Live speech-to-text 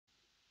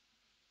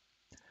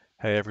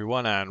Hey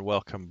everyone and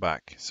welcome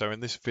back. So in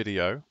this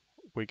video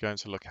we're going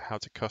to look at how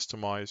to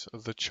customize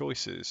the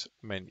choices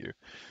menu.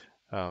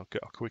 I'll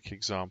get a quick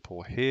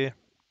example here.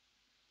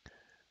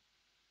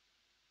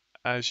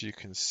 As you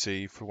can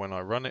see for when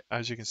I run it,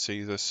 as you can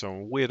see there's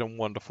some weird and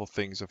wonderful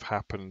things have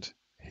happened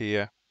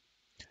here.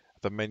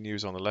 The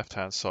menu's on the left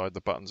hand side,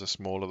 the buttons are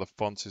smaller, the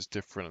font is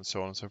different and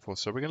so on and so forth.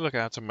 So we're going to look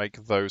at how to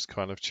make those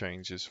kind of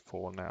changes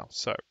for now.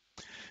 So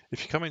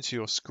if you come into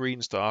your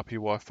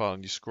screens.rpy file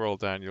and you scroll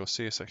down, you'll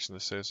see a section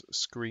that says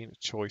Screen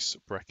Choice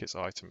Brackets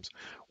Items.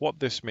 What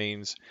this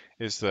means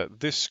is that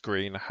this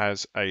screen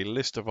has a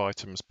list of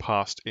items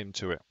passed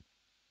into it.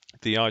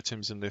 The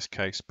items in this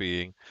case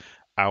being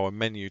our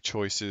menu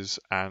choices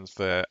and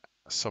their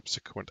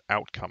subsequent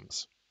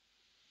outcomes.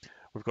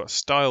 We've got a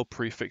style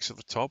prefix at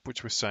the top,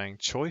 which we're saying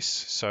choice.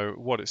 So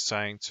what it's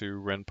saying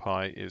to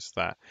Ren'Py is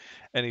that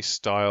any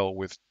style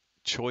with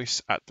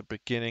choice at the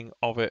beginning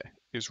of it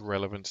is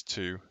relevant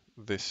to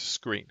this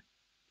screen.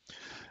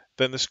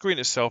 Then the screen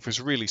itself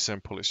is really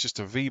simple. It's just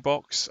a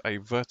V-box, a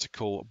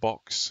vertical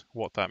box.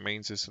 What that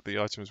means is that the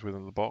items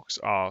within the box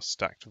are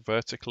stacked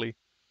vertically.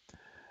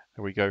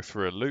 And we go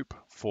through a loop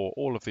for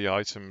all of the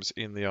items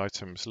in the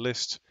items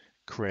list,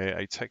 create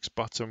a text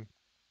button.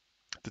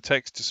 The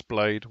text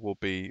displayed will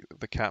be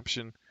the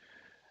caption.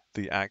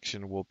 The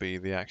action will be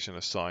the action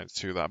assigned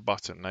to that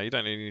button. Now you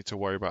don't really need to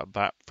worry about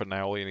that for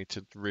now. All you need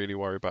to really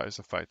worry about is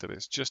the fact that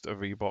it's just a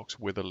V-box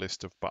with a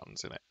list of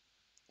buttons in it.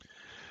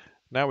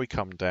 Now we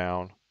come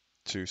down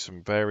to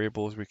some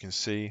variables. We can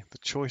see the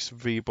choice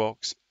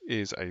VBox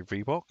is a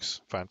VBox,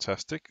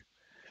 fantastic.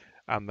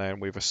 And then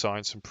we've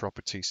assigned some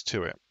properties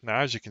to it. Now,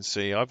 as you can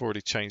see, I've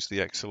already changed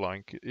the X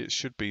align. It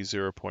should be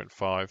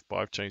 0.5, but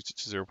I've changed it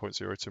to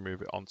 0.0 to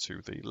move it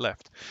onto the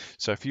left.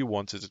 So if you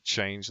wanted to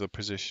change the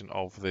position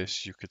of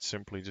this, you could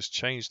simply just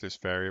change this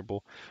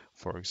variable.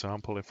 For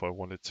example, if I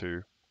wanted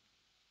to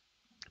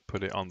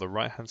put it on the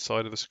right-hand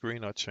side of the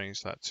screen, I'd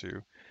change that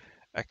to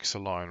X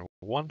align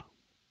 1.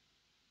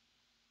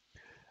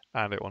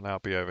 And it will now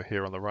be over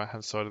here on the right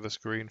hand side of the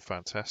screen.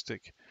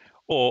 Fantastic.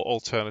 Or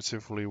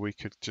alternatively, we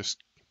could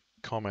just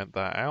comment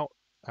that out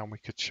and we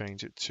could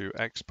change it to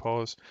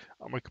XPOS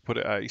and we could put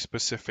it at a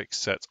specific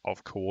set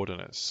of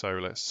coordinates. So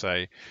let's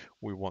say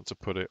we want to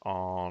put it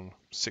on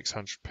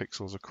 600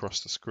 pixels across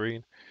the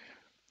screen.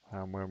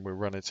 And when we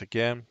run it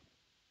again,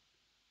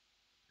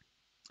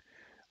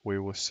 we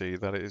will see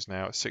that it is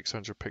now at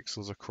 600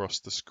 pixels across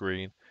the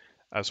screen,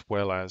 as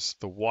well as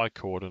the Y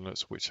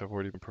coordinates, which have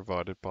already been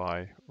provided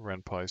by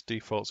Ren'Py's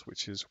defaults,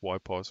 which is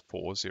YPOS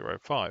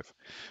 405.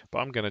 But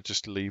I'm going to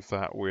just leave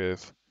that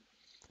with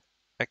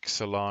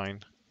X-align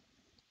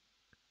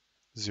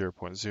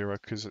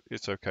 0.0 because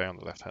it's okay on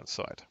the left-hand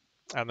side.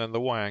 And then the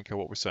Y anchor,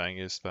 what we're saying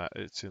is that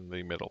it's in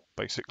the middle,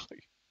 basically.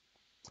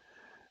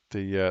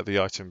 The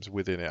items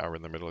within it are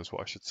in the middle, is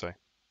what I should say.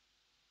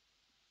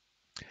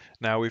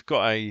 Now we've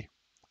got a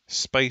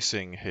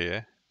spacing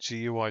here,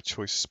 GUI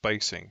choice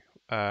spacing,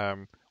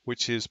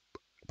 which is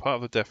part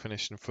of the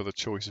definition for the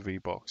choice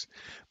VBox.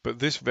 But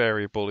this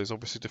variable is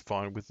obviously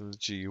defined within the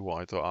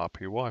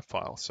GUI.rpy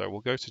file. So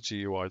we'll go to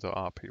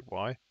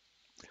GUI.rpy,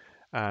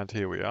 and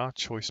here we are,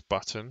 choice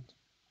button,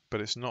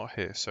 but it's not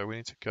here. So we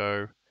need to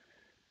go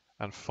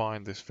and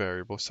find this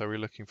variable. So we're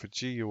looking for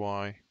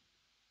GUI.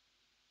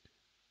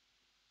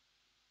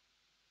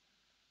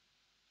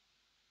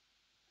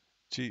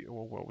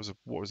 What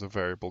was the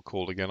variable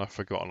called again? I've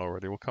forgotten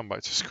already. We'll come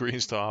back to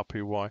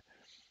screens.rpy.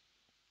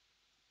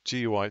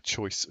 GUI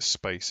choice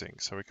spacing.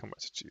 So we come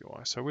back to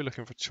GUI. So we're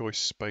looking for choice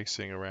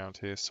spacing around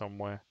here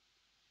somewhere.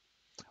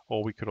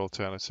 Or we could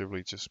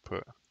alternatively just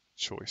put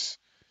choice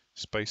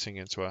spacing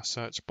into our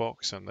search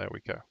box and there we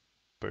go.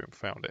 Boom,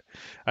 found it.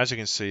 As you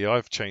can see,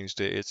 I've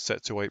changed it. It's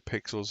set to 8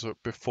 pixels.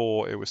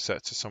 Before it was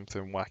set to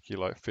something wacky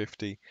like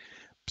 50.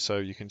 So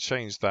you can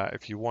change that.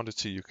 If you wanted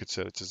to, you could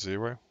set it to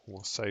 0.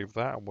 We'll save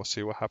that and we'll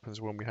see what happens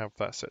when we have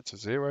that set to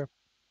 0.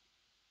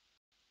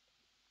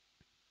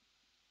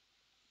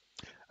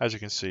 As you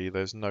can see,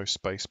 there's no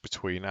space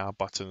between our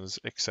buttons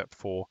except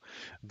for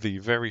the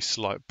very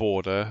slight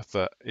border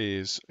that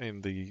is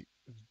in the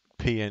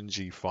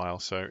PNG file.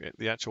 So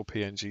the actual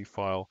PNG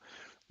file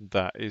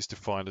that is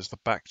defined as the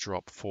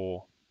backdrop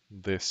for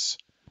this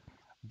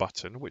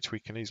button, which we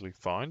can easily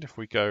find. If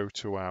we go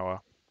to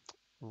our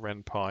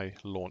Ren'Py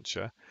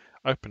launcher,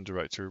 open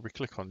directory, we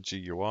click on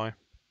GUI,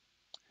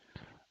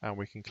 and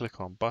we can click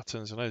on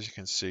buttons, and as you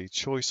can see,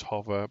 choice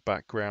hover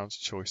background,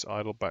 choice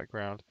idle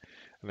background,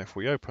 and if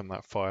we open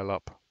that file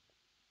up,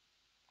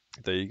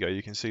 there you go,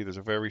 you can see there's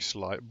a very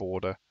slight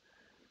border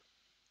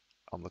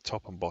on the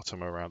top and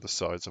bottom around the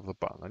sides of the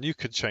button. And you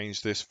could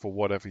change this for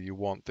whatever you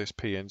want. This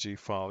PNG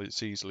file,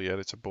 it's easily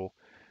editable,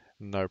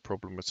 no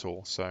problem at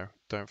all. So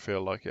don't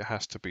feel like it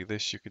has to be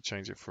this. You could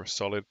change it for a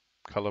solid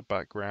color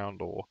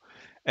background or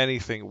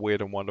anything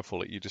weird and wonderful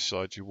that you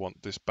decide you want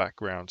this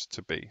background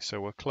to be. So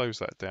we'll close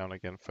that down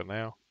again for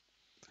now.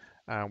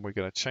 And we're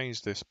going to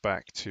change this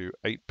back to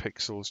 8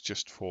 pixels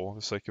just for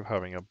the sake of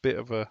having a bit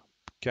of a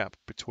gap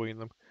between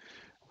them.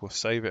 We'll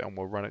save it and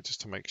we'll run it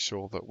just to make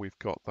sure that we've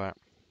got that.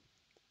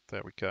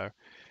 There we go.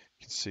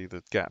 can see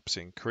the gaps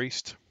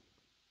increased.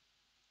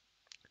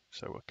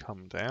 So we'll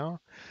come down.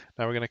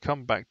 Now we're going to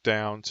come back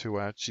down to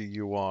our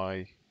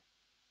GUI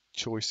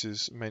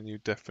choices menu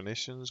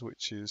definitions,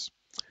 which is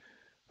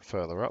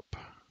further up.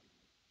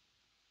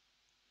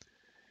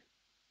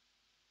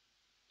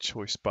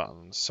 Choice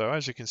buttons. So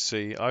as you can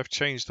see, I've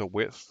changed the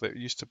width. It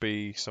used to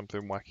be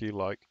something wacky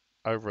like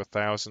over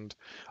 1,000.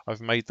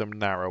 I've made them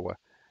narrower,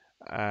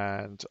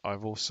 and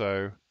I've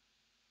also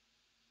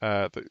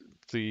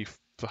the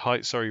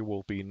height, sorry,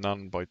 will be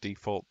none by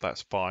default.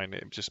 That's fine.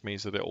 It just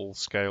means that it will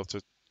scale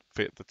to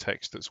fit the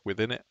text that's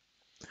within it.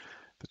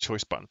 The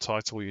choice button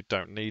title you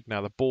don't need.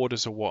 Now the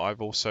borders are what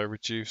I've also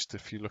reduced.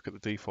 If you look at the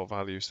default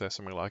values, they're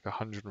something like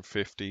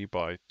 150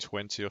 by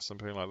 20 or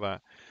something like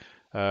that.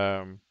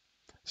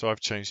 So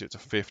I've changed it to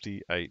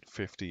 58,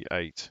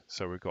 58.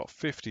 So we've got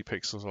 50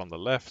 pixels on the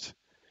left,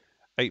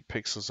 8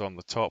 pixels on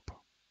the top,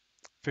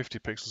 50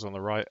 pixels on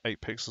the right,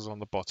 8 pixels on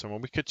the bottom.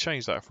 And we could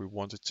change that if we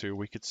wanted to.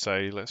 We could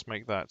say, let's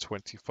make that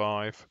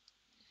 25.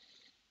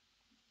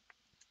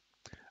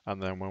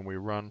 And then when we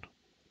run,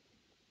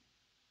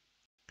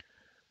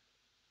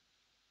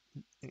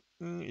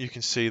 you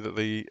can see that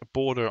the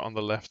border on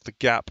the left, the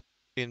gap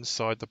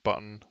inside the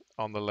button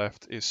on the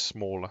left is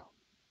smaller.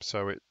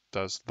 So it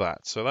does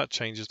that. So that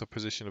changes the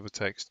position of the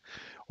text,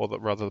 or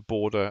that rather the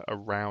border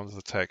around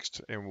the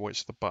text in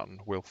which the button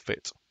will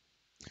fit.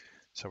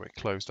 So we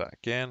close that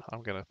again.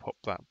 I'm going to pop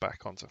that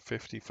back onto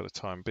 50 for the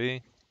time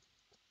being.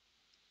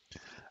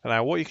 And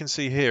now what you can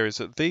see here is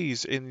that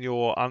these in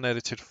your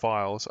unedited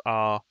files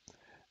are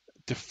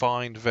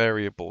defined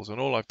variables, and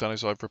all I've done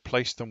is I've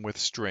replaced them with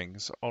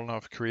strings. And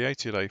I've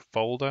created a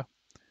folder.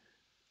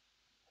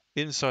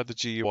 Inside the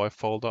GUI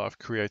folder, I've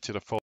created a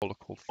folder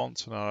called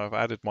fonts, and I've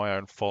added my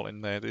own font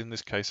in there. In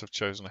this case, I've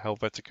chosen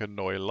Helvetica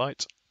Neue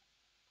Light,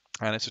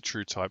 and it's a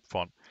true type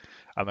font.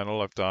 And then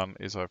all I've done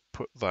is I've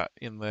put that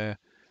in there,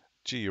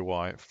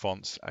 GUI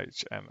fonts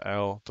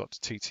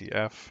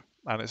hnl.ttf,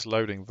 and it's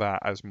loading that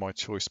as my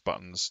choice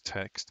buttons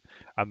text.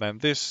 And then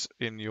this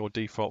in your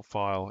default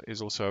file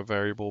is also a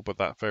variable, but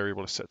that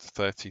variable is set to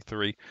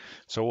 33.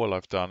 So all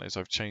I've done is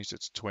I've changed it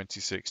to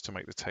 26 to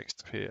make the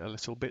text appear a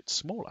little bit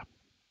smaller.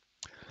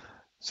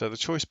 So the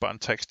choice button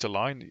text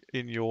align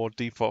in your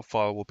default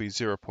file will be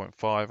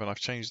 0.5, and I've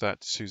changed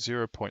that to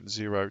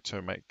 0.0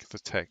 to make the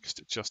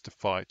text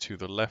justify to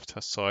the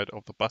left side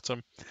of the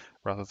button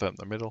rather than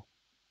the middle.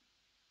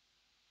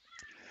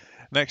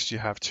 Next, you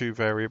have two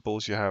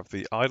variables. You have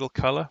the idle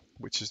color,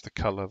 which is the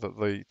color that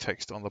the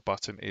text on the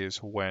button is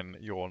when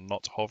you're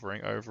not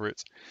hovering over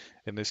it.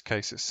 In this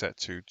case, it's set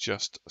to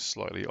just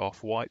slightly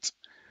off-white.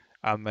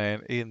 And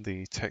then in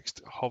the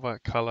text hover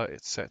color,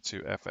 it's set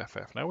to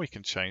FFF. Now we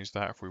can change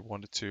that if we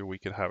wanted to. We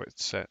could have it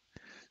set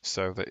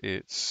so that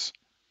it's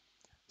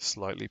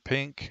slightly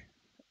pink.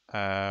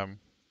 So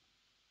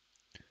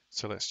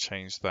let's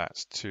change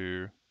that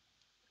to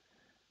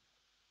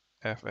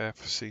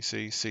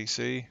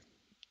FFCCCC.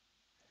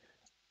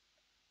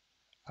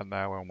 And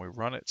now when we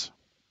run it,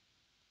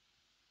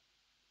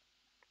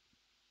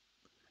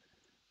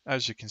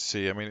 as you can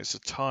see, I mean, it's a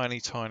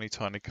tiny, tiny,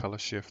 tiny color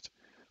shift,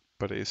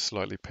 but it is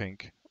slightly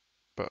pink.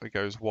 But it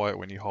goes white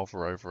when you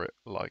hover over it,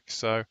 like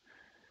so.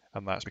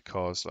 And that's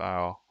because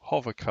our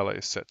hover color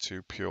is set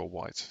to pure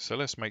white. So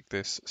let's make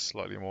this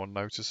slightly more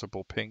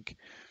noticeable pink,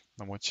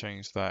 and we'll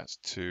change that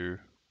to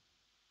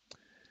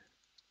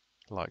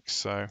like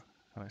so.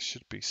 And it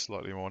should be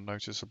slightly more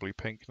noticeably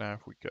pink now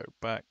if we go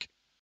back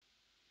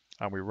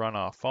and we run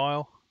our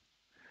file.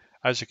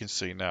 As you can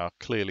see now,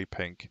 clearly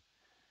pink,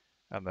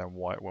 and then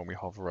white when we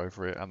hover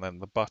over it. And then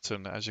the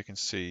button, as you can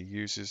see,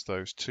 uses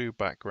those two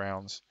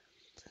backgrounds.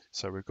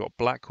 So we've got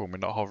black when we're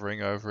not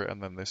hovering over it,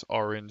 and then this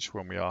orange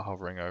when we are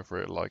hovering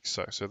over it, like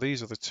so. So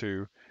these are the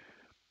two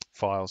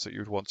files that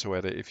you'd want to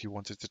edit if you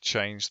wanted to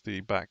change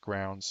the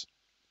backgrounds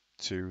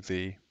to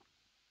the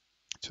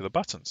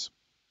buttons.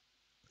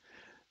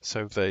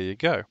 So there you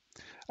go.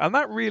 And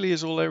that really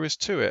is all there is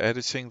to it,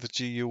 editing the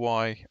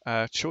GUI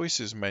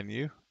choices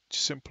menu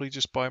simply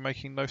just by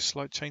making those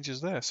slight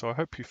changes there. So I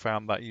hope you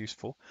found that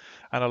useful,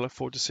 and I look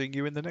forward to seeing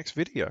you in the next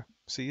video.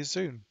 See you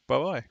soon. Bye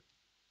bye.